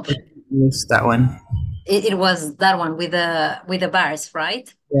yeah, Stop. it's that one. It was that one with the bars,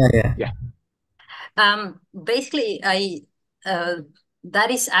 right? Yeah. Basically,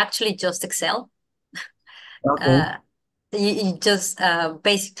 that is actually just Excel. Okay. You just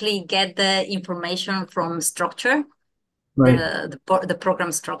basically get the information from structure, Right. the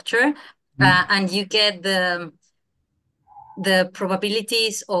program structure, and you get the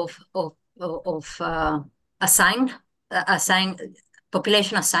probabilities of assign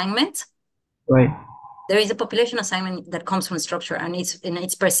population assignment. Right. There is a population assignment that comes from structure, and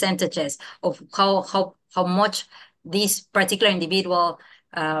it's percentages of how much this particular individual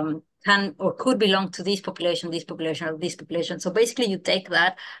can or could belong to this population, or this population. So basically, you take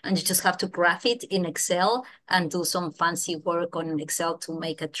that and you just have to graph it in Excel and do some fancy work on Excel to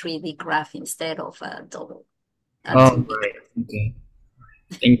make a 3D graph instead of a double. That's Oh, it. right. Okay.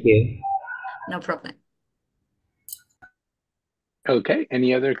 Thank you. No problem. Okay,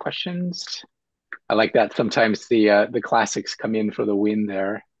 any other questions? I like that sometimes the classics come in for the win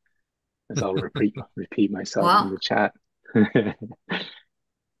there, as I'll repeat myself in Wow. the chat.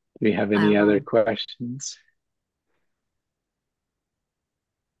 Do we have any other questions?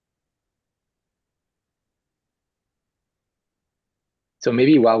 So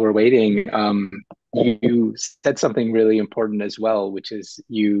maybe while we're waiting, you said something really important as well, which is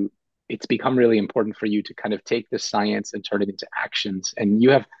it's become really important for you to kind of take the science and turn it into actions. And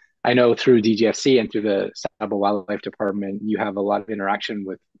you have, I know through DGFC and through the Sabah Wildlife Department, you have a lot of interaction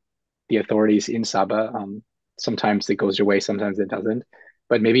with the authorities in Sabah. Sometimes it goes your way, sometimes it doesn't.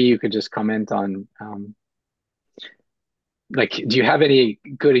 But maybe you could just comment on like, do you have any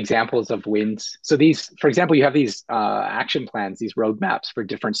good examples of wins? So these, for example, you have these action plans, these roadmaps for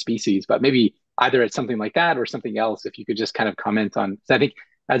different species, but maybe either it's something like that or something else. If you could just kind of comment on, so I think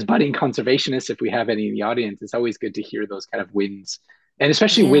as budding conservationists, if we have any in the audience, it's always good to hear those kind of wins, and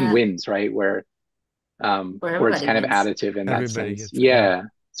especially win-wins, right? Where it's everybody kind of wins. additive in that Everybody sense. gets it, yeah. Yeah.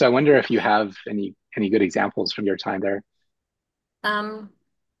 So I wonder if you have any good examples from your time there.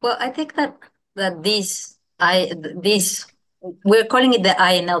 Well, I think that this we're calling it the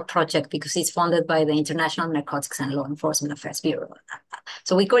INL project because it's funded by the International Narcotics and Law Enforcement Affairs Bureau.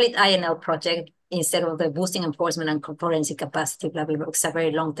 So we call it INL project instead of the Boosting Enforcement and Forensic Capacity, blah, blah, blah. It's a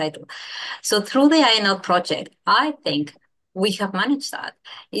very long title. So through the INL project, I think we have managed that.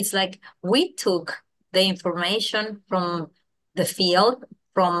 It's like we took the information from the field,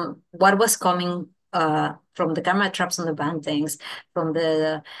 from what was coming from the camera traps on the bantings, from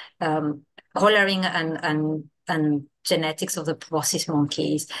the coloring and genetics of the proboscis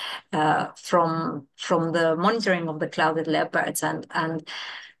monkeys, from the monitoring of the clouded leopards, and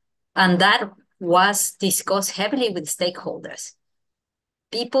that was discussed heavily with stakeholders.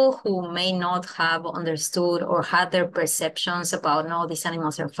 People who may not have understood or had their perceptions about, no, these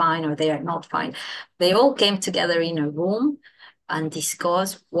animals are fine or they are not fine. They all came together in a room and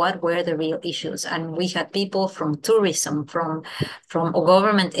discussed what were the real issues. And we had people from tourism, from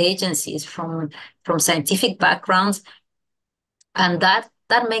government agencies, from scientific backgrounds. And that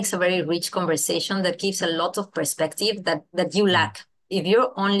makes a very rich conversation that gives a lot of perspective that you lack. If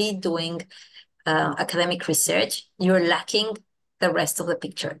you're only doing academic research, you're lacking the rest of the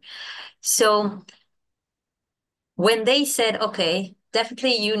picture. So when they said, okay,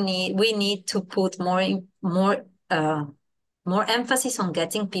 definitely we need to put more emphasis on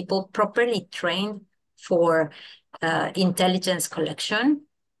getting people properly trained for intelligence collection,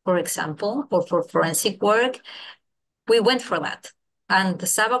 for example, or for forensic work, we went for that. And the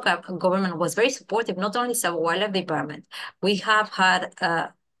Sabah government was very supportive, not only Sabah Wildlife Department. We have had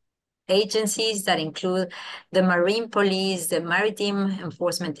agencies that include the Marine Police, the Maritime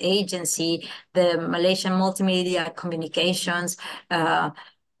Enforcement Agency, the Malaysian Multimedia Communications, the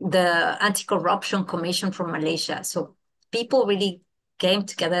Anti-Corruption Commission from Malaysia. So people really came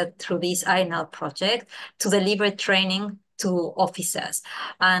together through this INL project to deliver training to officers.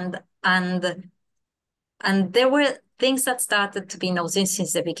 And there were things that started to be noticed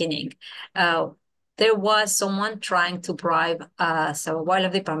since the beginning. There was someone trying to bribe a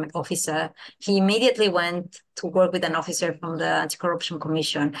Wildlife Department officer. He immediately went to work with an officer from the Anti-Corruption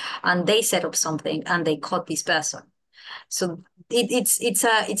Commission, and they set up something, and they caught this person. So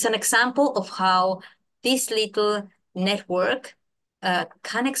it's an example of how this little network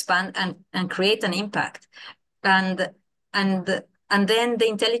can expand and create an impact. And then the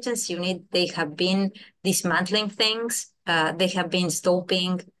intelligence unit, they have been dismantling things. They have been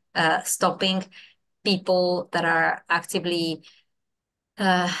stopping people that are actively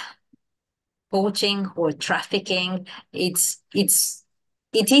poaching or trafficking. It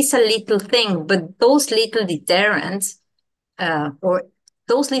is a little thing, but those little deterrents or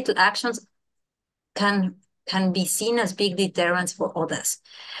those little actions can can be seen as big deterrents for others.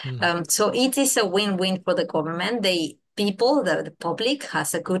 Mm. So it is a win-win for the government. The public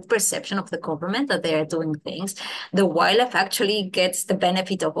has a good perception of the government, that they are doing things. The wildlife actually gets the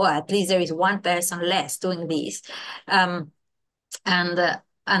benefit of, oh, at least there is one person less doing this. And I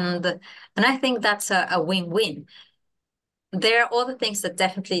think that's a win-win. There are other things that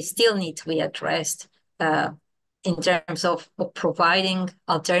definitely still need to be addressed in terms of providing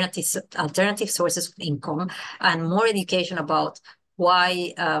alternative sources of income, and more education about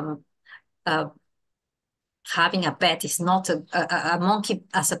why having a pet is not a monkey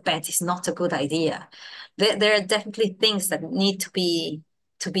as a pet is not a good idea. There are definitely things that need to be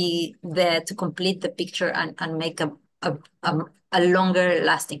there to complete the picture and make a longer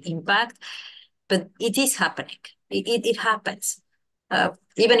lasting impact. But it is happening. It happens.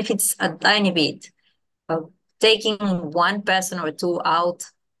 Even if it's a tiny bit, taking one person or two out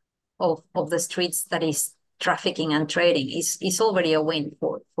of the streets that is trafficking and trading is already a win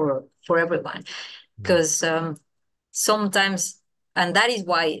for everyone. Because sometimes, and that is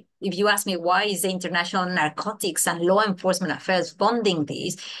why, if you ask me why is the International Narcotics and Law Enforcement Affairs funding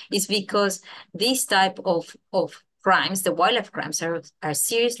this, is because this type of crimes, the wildlife crimes, are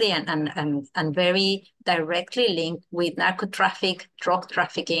seriously and very directly linked with narco traffic, drug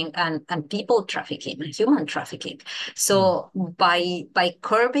trafficking, and people trafficking, and human trafficking. So by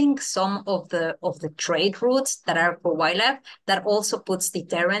curbing some of the trade routes that are for wildlife, that also puts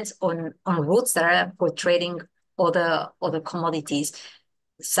deterrence on routes that are for trading other commodities,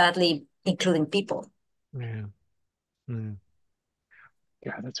 sadly, including people. Yeah. Mm.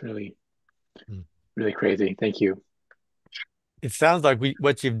 Yeah, that's really, really crazy. Thank you. It sounds like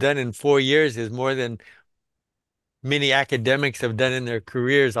what you've done in 4 years is more than many academics have done in their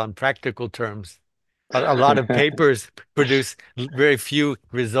careers on practical terms. A lot of papers produce very few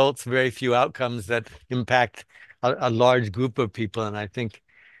results, very few outcomes that impact a large group of people. And I think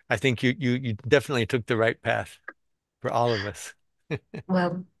you definitely took the right path for all of us.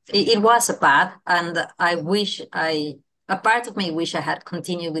 Well, it was a path, and a part of me wish I had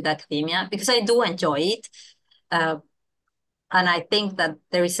continued with academia, because I do enjoy it. And I think that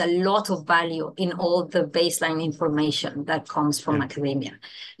there is a lot of value in all the baseline information that comes from academia.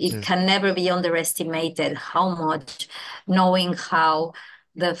 It can never be underestimated how much knowing how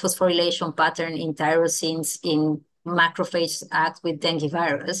the phosphorylation pattern in tyrosines in macrophages act with dengue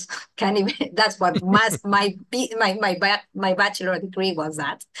virus can even, that's what my bachelor degree was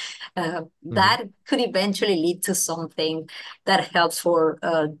at. That could eventually lead to something that helps for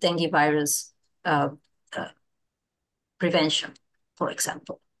dengue virus prevention, for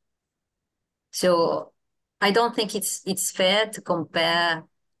example. So I don't think it's fair to compare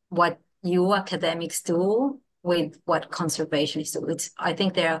what you academics do with what conservationists do. I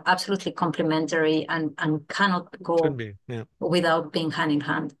think they're absolutely complementary and cannot Should go be, yeah. without being hand in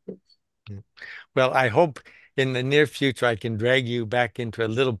hand. Well, I hope in the near future I can drag you back into a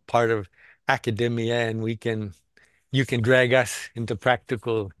little part of academia, and you can drag us into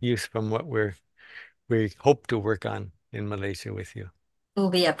practical use from what we hope to work on in Malaysia with you. It will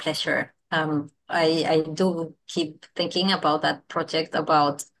be a pleasure. I do keep thinking about that project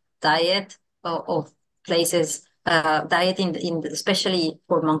about diet of places, diet in especially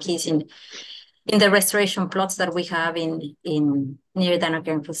for monkeys in the restoration plots that we have in near Dana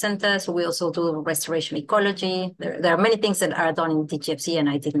Caring Center. So we also do restoration ecology. There are many things that are done in DGFC, and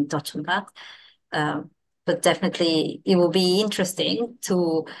I didn't touch on that. But definitely it will be interesting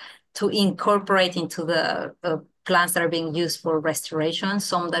to incorporate into the plants that are being used for restoration,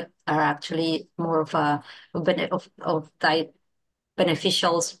 some that are actually more of diet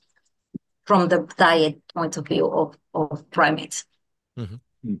beneficials from the diet point of view of primates.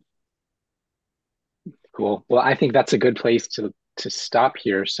 Cool. Well, I think that's a good place to stop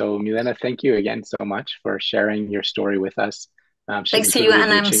here. So Milena, thank you again so much for sharing your story with us. Thanks to you,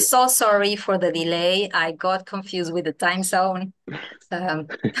 and I'm so sorry for the delay. I got confused with the time zone.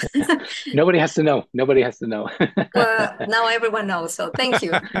 Nobody has to know. Nobody has to know. Well, now everyone knows, so thank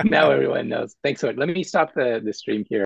you. Now everyone knows. Thanks so much. Let me stop the stream here.